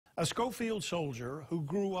A Schofield soldier who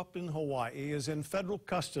grew up in Hawaii is in federal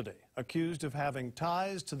custody, accused of having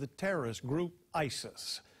ties to the terrorist group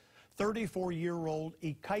ISIS. 34-year-old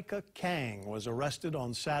Ikaika Kang was arrested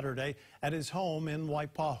on Saturday at his home in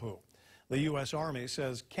Waipahu. The U.S. Army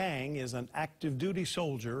says Kang is an active-duty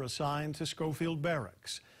soldier assigned to Schofield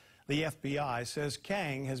Barracks. The FBI says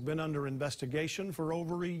Kang has been under investigation for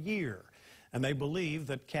over a year, and they believe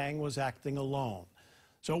that Kang was acting alone.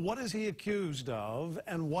 So what is he accused of,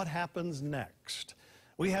 and what happens next?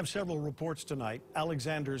 We have several reports tonight.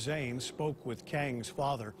 Alexander Zane spoke with Kang's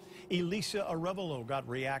father. Elisa Arevalo got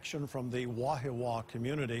reaction from the Wahiawa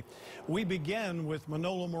community. We begin with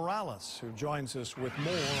Manolo Morales, who joins us with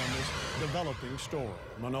more on this developing story.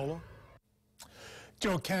 Manolo?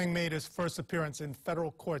 Joe, Kang made his first appearance in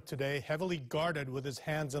federal court today, heavily guarded with his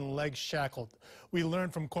hands and legs shackled. We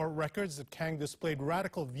learned from court records that Kang displayed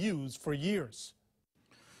radical views for years.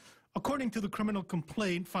 According to the criminal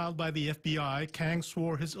complaint filed by the FBI, Kang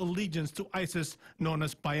swore his allegiance to ISIS, known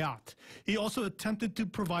as Bayat. He also attempted to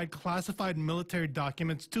provide classified military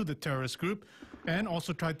documents to the terrorist group and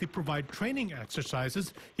also tried to provide training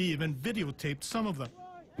exercises. He even videotaped some of them.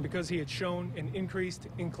 Because he had shown an increased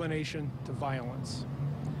inclination to violence.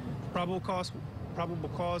 Probable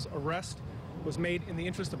cause arrest was made in the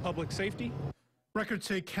interest of public safety. Records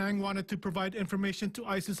say Kang wanted to provide information to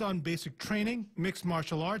ISIS on basic training, mixed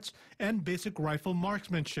martial arts, and basic rifle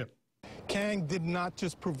marksmanship. Kang did not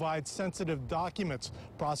just provide sensitive documents.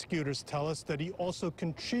 Prosecutors tell us that he also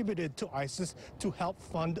contributed to ISIS to help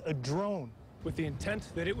fund a drone. With the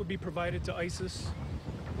intent that it would be provided to ISIS,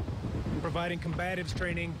 providing combatives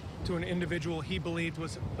training to an individual he believed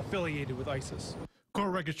was affiliated with ISIS.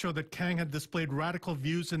 Court records show that Kang had displayed radical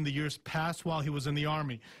views in the years past while he was in the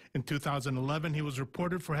Army. In 2011, he was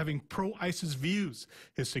reported for having pro-ISIS views.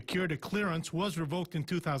 His security clearance was revoked in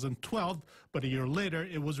 2012, but a year later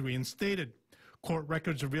it was reinstated. Court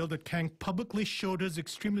records revealed that Kang publicly showed his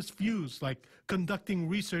extremist views, like conducting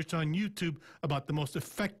research on YouTube about the most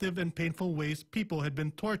effective and painful ways people had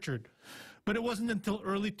been tortured. But it wasn't until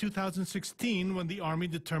early 2016 when the Army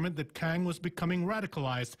determined that Kang was becoming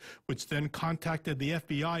radicalized, which then contacted the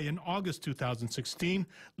FBI in August 2016,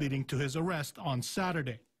 leading to his arrest on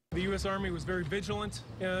Saturday. The U.S. Army was very vigilant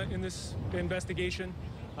in this investigation,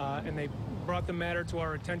 and they brought the matter to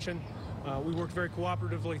our attention. We worked very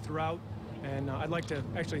cooperatively throughout, and I'd like to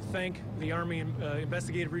actually thank the Army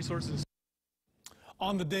Investigative Resources.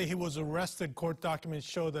 On the day he was arrested, court documents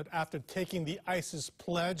show that after taking the ISIS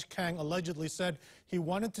pledge, Kang allegedly said he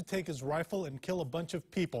wanted to take his rifle and kill a bunch of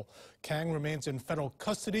people. Kang remains in federal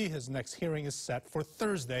custody. His next hearing is set for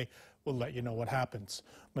Thursday. We'll let you know what happens.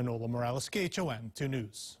 Manolo Morales, KHON 2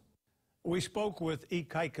 News. We spoke with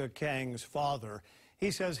Ikaika Kang's father. He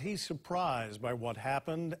says he's surprised by what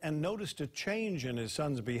happened and noticed a change in his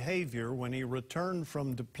son's behavior when he returned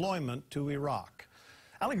from deployment to Iraq.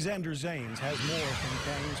 Alexander Zanes has more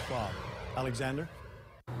from Kang's father. Alexander?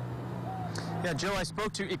 Yeah, Joe, I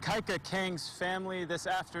spoke to Ikaika Kang's family this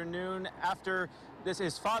afternoon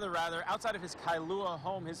his father, outside of his Kailua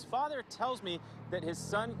home. His father tells me that his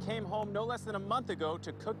son came home no less than a month ago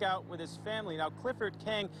to cook out with his family. Now, Clifford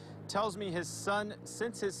Kang tells me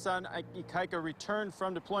since his son Ikaika returned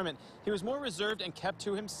from deployment, he was more reserved and kept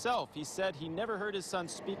to himself. He said he never heard his son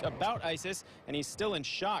speak about ISIS, and he's still in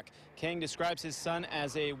shock. Kang describes his son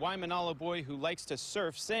as a Waimanalo boy who likes to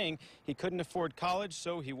surf, saying he couldn't afford college,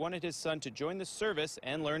 so he wanted his son to join the service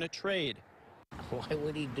and learn a trade. Why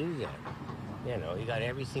would he do that? You know, he got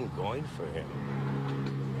everything going for him.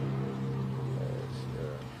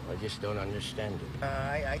 I just don't understand it.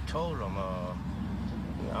 I told him,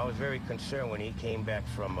 I was very concerned when he came back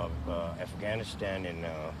from Afghanistan and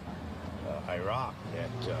Iraq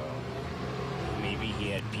that maybe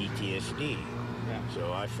he had PTSD. Yeah.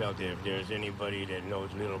 So I felt that if there's anybody that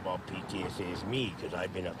knows little about PTSD, it's me, because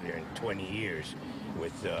I've been up there in 20 years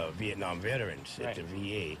with Vietnam veterans at the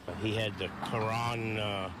VA. He had the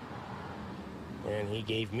Quran, and he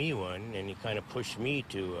gave me one, and he kind of pushed me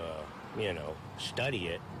to, you know, study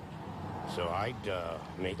it. So I'd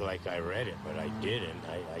make like I read it, but I didn't.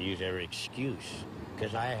 I use every excuse,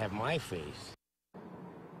 because I have my faith.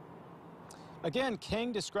 Again,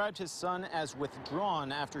 Kang described his son as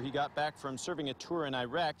withdrawn after he got back from serving a tour in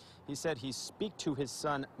Iraq. He said he speaks to his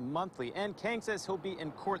son monthly. And Kang says he'll be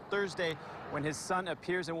in court Thursday when his son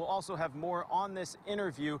appears, and we'll also have more on this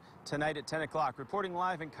interview tonight at 10 o'clock. Reporting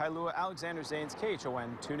live in Kailua, Alexander Zanes,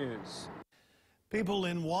 KHON 2 News. People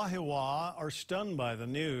in Wahiawa are stunned by the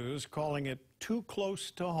news, calling it too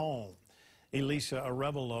close to home. Elisa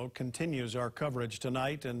Arevalo continues our coverage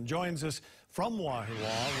tonight and joins us from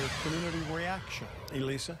Wahiawa with community reaction.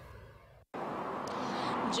 Elisa?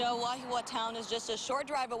 Joe, Ottawa town is just a short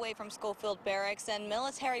drive away from Schofield Barracks, and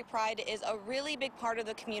military pride is a really big part of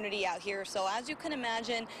the community out here. So as you can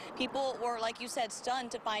imagine, people were, like you said,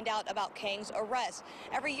 stunned to find out about Kang's arrest.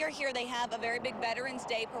 Every year here they have a very big Veterans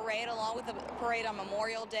Day parade, along with a parade on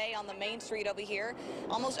Memorial Day on the main street over here.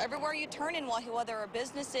 Almost everywhere you turn in Wahiawa, there are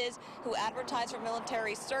businesses who advertise for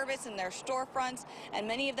military service in their storefronts, and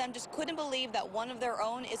many of them just couldn't believe that one of their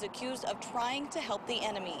own is accused of trying to help the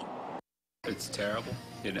enemy. It's terrible,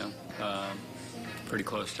 you know, pretty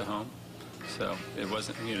close to home. So it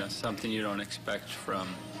wasn't, you know, something you don't expect from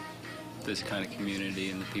this kind of community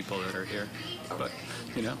and the people that are here. But,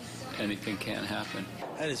 you know, anything can happen.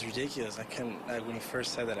 That is ridiculous. When he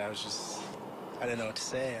first said that, I didn't know what to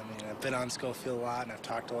say. I mean, I've been on Schofield a lot, and I've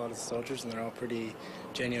talked to a lot of the soldiers, and they're all pretty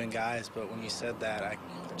genuine guys. But when you said that, I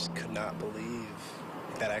just could not believe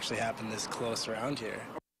that actually happened this close around here.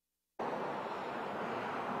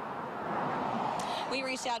 We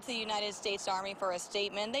reached out to the United States Army for a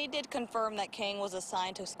statement. They did confirm that Kang was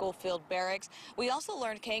assigned to Schofield Barracks. We also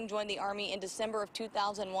learned Kang joined the Army in December of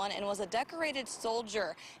 2001 and was a decorated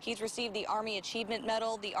soldier. He's received the Army Achievement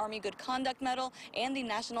Medal, the Army Good Conduct Medal, and the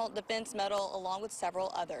National Defense Medal, along with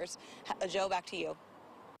several others. Joe, back to you.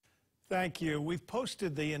 Thank you. We've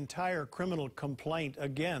posted the entire criminal complaint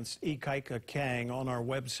against Ikaika Kang on our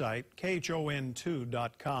website,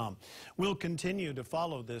 khon2.com. We'll continue to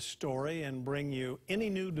follow this story and bring you any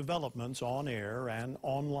new developments on air and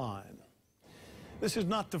online. This is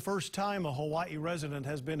not the first time a Hawaii resident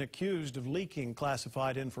has been accused of leaking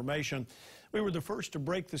classified information. We were the first to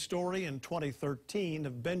break the story in 2013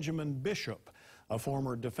 of Benjamin Bishop, a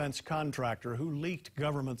former defense contractor who leaked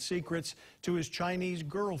government secrets to his Chinese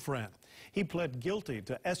girlfriend. He pled guilty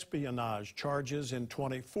to espionage charges in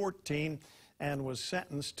 2014 and was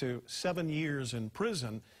sentenced to 7 years in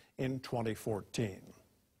prison in 2014.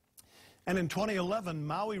 And in 2011,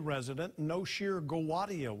 Maui resident Noshir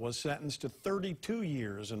Gowadia was sentenced to 32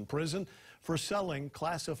 years in prison for selling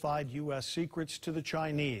classified U.S. secrets to the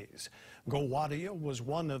Chinese. Gowadia was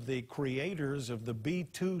one of the creators of the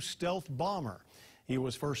B-2 stealth bomber. He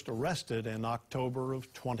was first arrested in October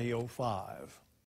of 2005.